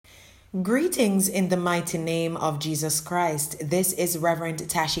Greetings in the mighty name of Jesus Christ. This is Reverend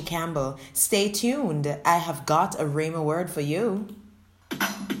Tashi Campbell. Stay tuned. I have got a Rhema word for you.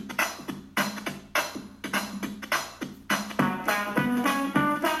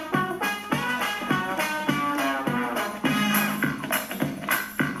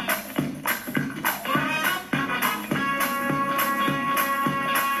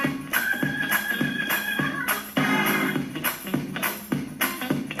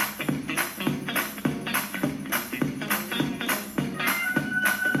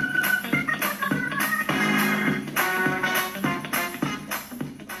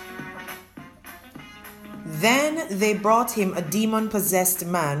 Then they brought him a demon-possessed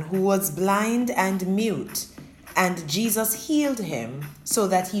man who was blind and mute, and Jesus healed him so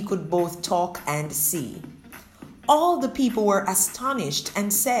that he could both talk and see. All the people were astonished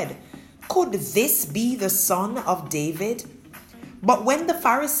and said, "Could this be the son of David?" But when the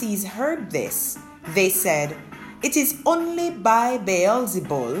Pharisees heard this, they said, "It is only by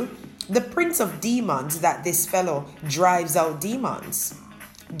Beelzebul, the prince of demons, that this fellow drives out demons."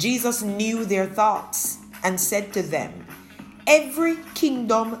 Jesus knew their thoughts and said to them, "Every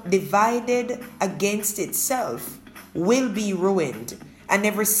kingdom divided against itself will be ruined, and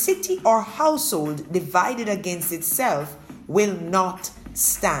every city or household divided against itself will not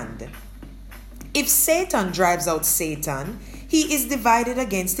stand. If Satan drives out Satan, he is divided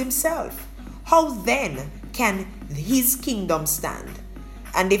against himself. How then can his kingdom stand?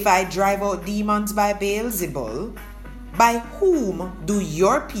 And if I drive out demons by Beelzebul, by whom do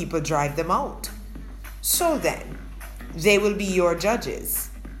your people drive them out? So then, they will be your judges.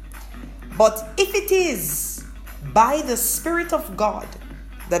 But if it is by the Spirit of God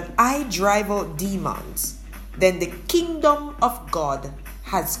that I drive out demons, then the kingdom of God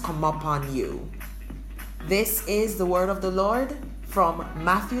has come upon you." This is the word of the Lord from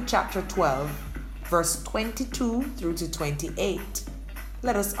Matthew chapter 12, verse 22 through to 28.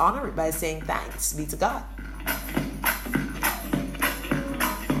 Let us honor it by saying thanks be to God.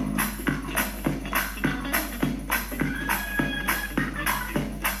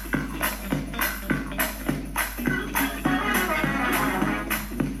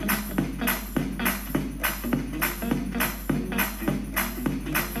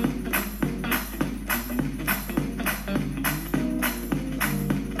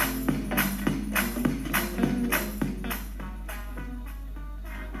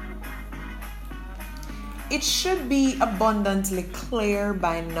 It should be abundantly clear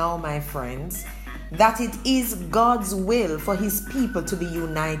by now, my friends, that it is God's will for His people to be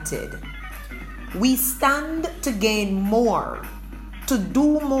united. We stand to gain more, to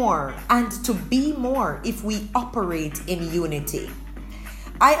do more, and to be more if we operate in unity.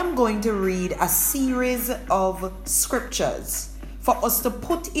 I am going to read a series of scriptures for us to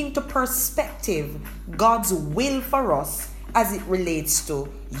put into perspective God's will for us as it relates to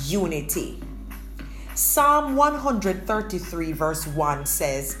unity. Psalm 133 verse 1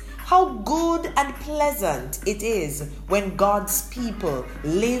 says, "How good and pleasant it is when God's people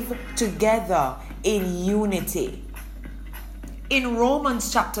live together in unity." In Romans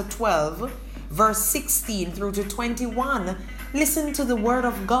chapter 12 verse 16 through to 21, listen to the word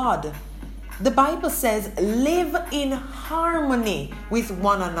of God. The Bible says, "Live in harmony with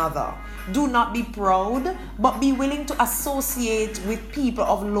one another. Do not be proud, but be willing to associate with people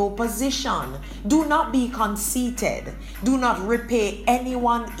of low position. Do not be conceited. Do not repay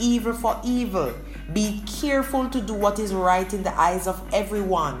anyone evil for evil. Be careful to do what is right in the eyes of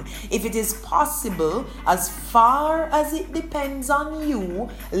everyone. If it is possible, as far as it depends on you,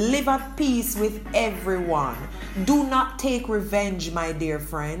 live at peace with everyone. Do not take revenge, my dear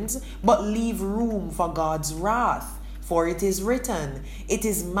friends, but leave room for God's wrath. For it is written, 'It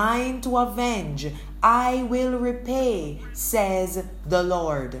is mine to avenge. I will repay, says the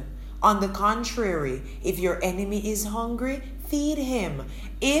Lord.' On the contrary, if your enemy is hungry, feed him.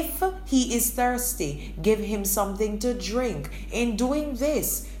 If he is thirsty, give him something to drink. In doing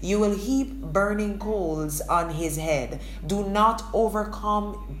this, you will heap burning coals on his head. Do not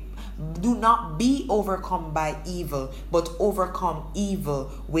be overcome by evil, but overcome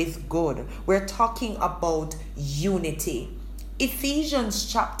evil with good." We're talking about unity. Ephesians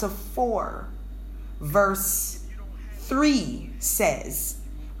chapter 4, verse 3 says,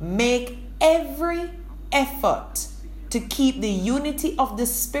 "Make every effort to keep the unity of the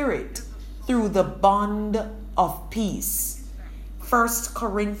Spirit through the bond of peace." 1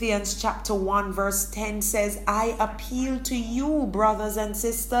 Corinthians chapter 1 verse 10 says, "I appeal to you, brothers and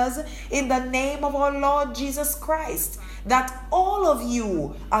sisters, in the name of our Lord Jesus Christ, that all of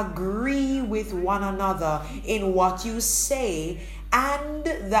you agree with one another in what you say and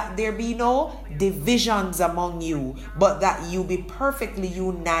that there be no divisions among you, but that you be perfectly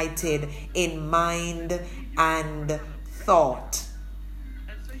united in mind and thought.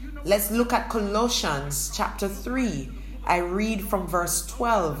 Let's look at Colossians chapter 3. I read from verse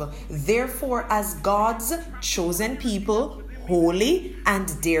 12. Therefore, as God's chosen people, holy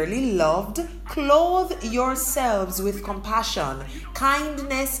and dearly loved, clothe yourselves with compassion,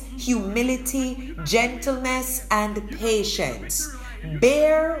 kindness, humility, gentleness, and patience.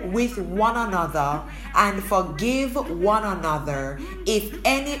 Bear with one another and forgive one another if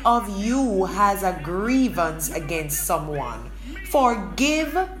any of you has a grievance against someone.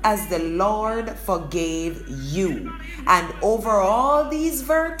 Forgive as the Lord forgave you. And over all these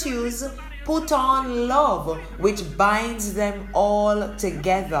virtues, put on love, which binds them all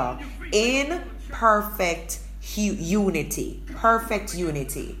together in perfect unity. Perfect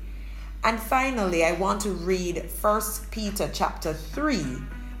unity. And finally, I want to read 1 Peter chapter 3,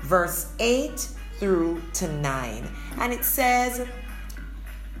 verse 8 through to 9. And it says,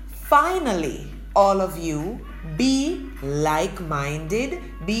 finally, all of you, be like-minded,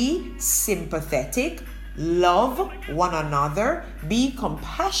 be sympathetic, love one another, be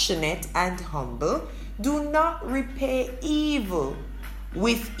compassionate and humble. Do not repay evil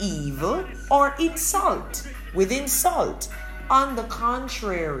with evil or insult with insult. On the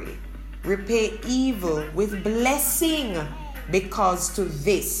contrary, repay evil with blessing, because to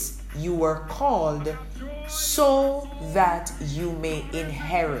this you were called, so that you may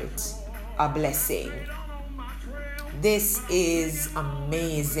inherit a blessing. This is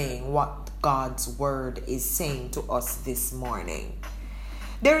amazing what God's word is saying to us this morning.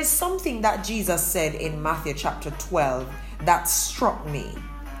 There is something that Jesus said in Matthew chapter 12 that struck me.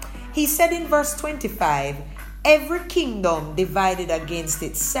 He said in verse 25, every kingdom divided against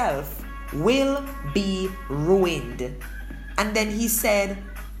itself will be ruined. And then he said,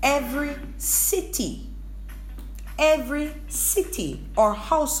 every city or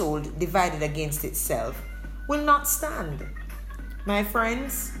household divided against itself will not stand. My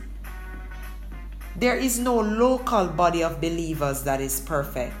friends, there is no local body of believers that is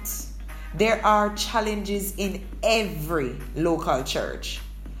perfect. There are challenges in every local church.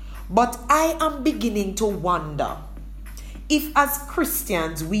 But I am beginning to wonder if as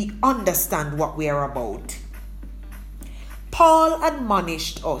Christians we understand what we are about. Paul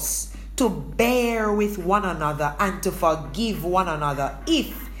admonished us to bear with one another and to forgive one another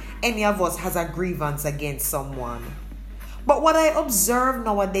if any of us has a grievance against someone. But what I observe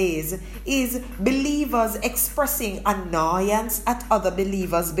nowadays is believers expressing annoyance at other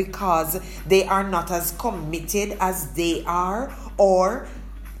believers because they are not as committed as they are, or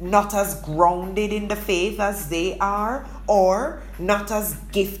not as grounded in the faith as they are, or not as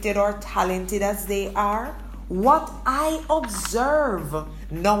gifted or talented as they are. What I observe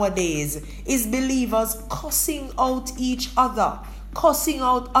nowadays is believers cussing out each other, cussing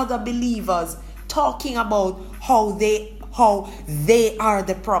out other believers, talking about how they are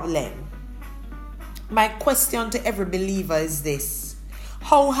the problem. My question to every believer is this: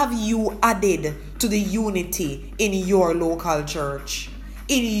 how have you added to the unity in your local church,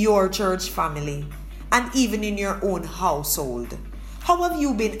 in your church family, and even in your own household? How have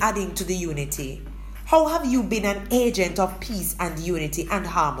you been adding to the unity? How have you been an agent of peace and unity and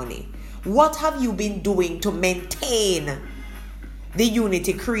harmony? What have you been doing to maintain the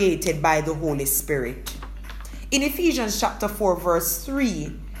unity created by the Holy Spirit? In Ephesians chapter 4 verse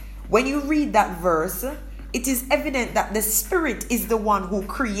 3, when you read that verse, it is evident that the Spirit is the one who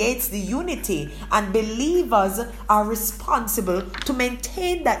creates the unity, and believers are responsible to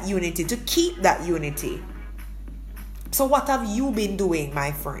maintain that unity, to keep that unity. So what have you been doing,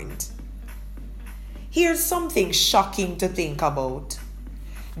 my friend? Here's something shocking to think about.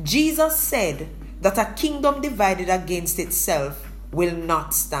 Jesus said that a kingdom divided against itself will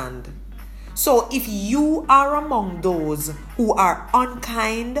not stand. So if you are among those who are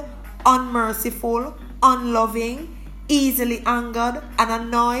unkind, unmerciful, unloving, easily angered, and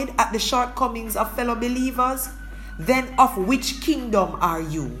annoyed at the shortcomings of fellow believers, then of which kingdom are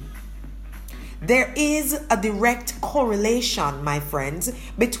you? There is a direct correlation, my friends,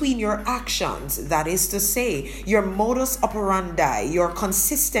 between your actions, that is to say, your modus operandi, your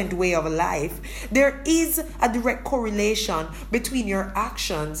consistent way of life. There is a direct correlation between your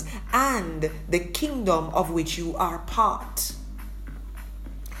actions and the kingdom of which you are part.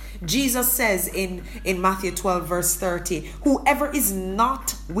 Jesus says in Matthew 12 verse 30, whoever is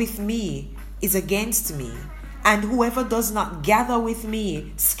not with me is against me, and whoever does not gather with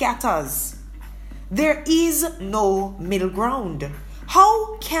me scatters. There is no middle ground.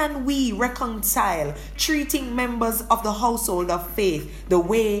 How can we reconcile treating members of the household of faith the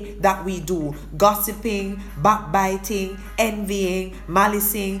way that we do? Gossiping, backbiting, envying,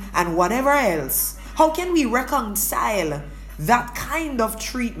 malicing, and whatever else. How can we reconcile that kind of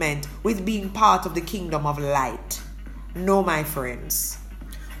treatment with being part of the kingdom of light? No, my friends.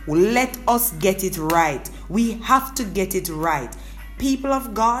 Let us get it right. We have to get it right. People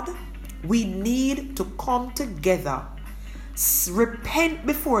of God, we need to come together, repent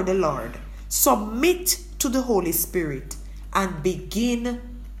before the Lord, submit to the Holy Spirit, and begin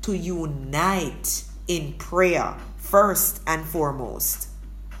to unite in prayer first and foremost.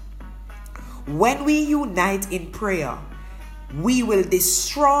 When we unite in prayer, we will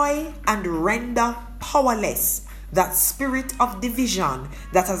destroy and render powerless that spirit of division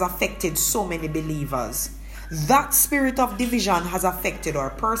that has affected so many believers. That spirit of division has affected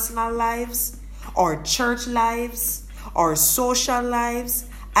our personal lives, our church lives, our social lives,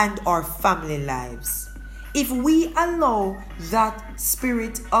 and our family lives. If we allow that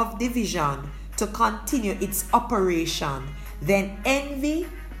spirit of division to continue its operation, then envy,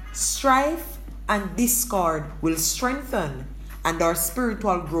 strife, and discord will strengthen, and our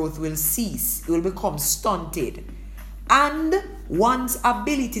spiritual growth will cease. It will become stunted. And one's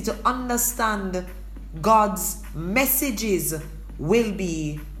ability to understand God's messages will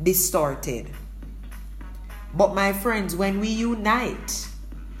be distorted. But my friends, when we unite,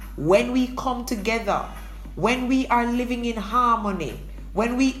 when we come together, when we are living in harmony,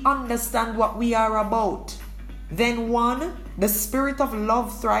 when we understand what we are about, then one, the spirit of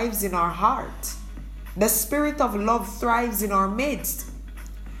love thrives in our heart. The spirit of love thrives in our midst.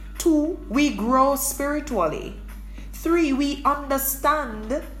 2, we grow spiritually. 3, we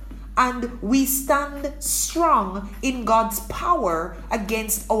understand and we stand strong in God's power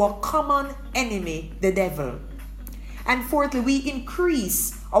against our common enemy, the devil. And 4th, we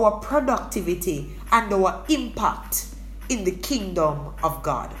increase our productivity and our impact in the kingdom of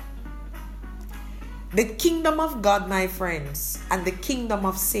God. The kingdom of God, my friends, and the kingdom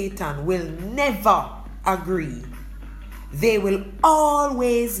of Satan will never agree. They will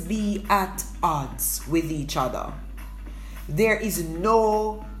always be at odds with each other. There is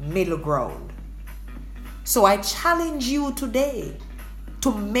no middle ground. So I challenge you today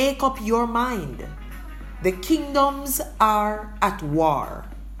to make up your mind. The kingdoms are at war.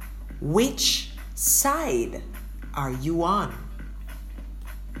 Which side are you on?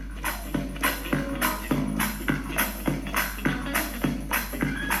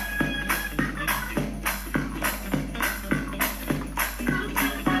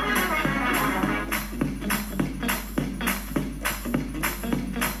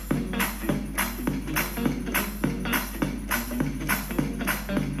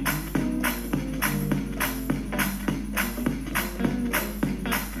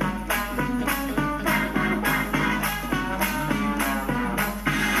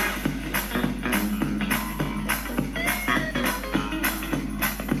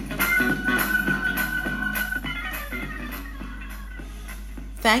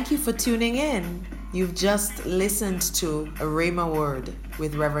 Thank you for tuning in. You've just listened to a Rhema word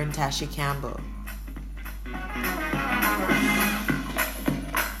with Reverend Tashi Campbell.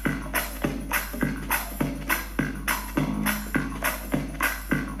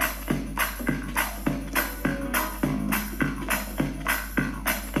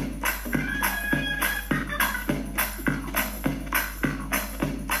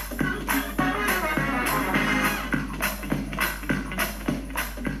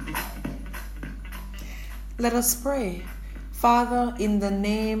 Let us pray. Father, in the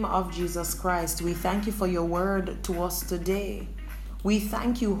name of Jesus Christ, we thank you for your word to us today. We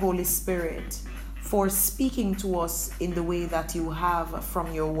thank you, Holy Spirit, for speaking to us in the way that you have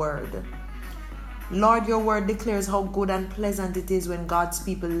from your word. Lord, your word declares how good and pleasant it is when God's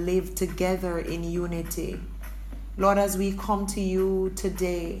people live together in unity. Lord, as we come to you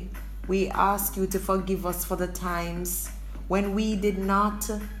today, we ask you to forgive us for the times when we did not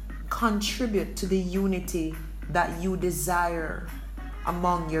contribute to the unity that you desire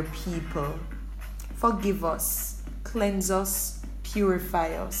among your people. Forgive us, cleanse us,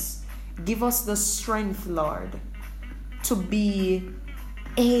 purify us. Give us the strength, Lord, to be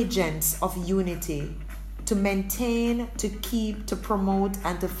agents of unity, to maintain, to keep, to promote,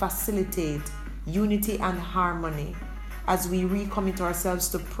 and to facilitate unity and harmony as we recommit ourselves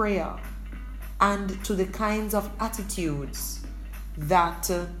to prayer and to the kinds of attitudes that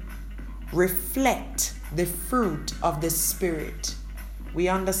reflect the fruit of the Spirit. We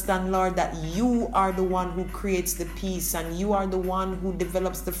understand, Lord, that you are the one who creates the peace and you are the one who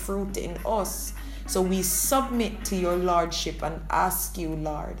develops the fruit in us. So we submit to your lordship and ask you,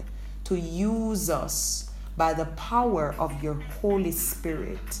 Lord, to use us by the power of your Holy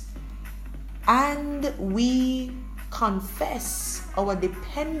Spirit. And we confess our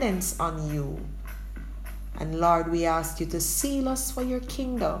dependence on you. And Lord, we ask you to seal us for your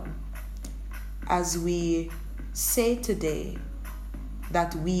kingdom as we say today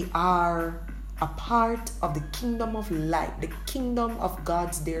that we are a part of the kingdom of light, the kingdom of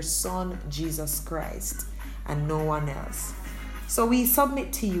God's dear Son, Jesus Christ, and no one else. So we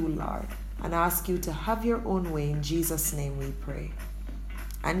submit to you, Lord, and ask you to have your own way. In Jesus' name we pray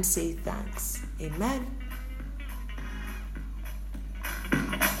and say thanks. Amen.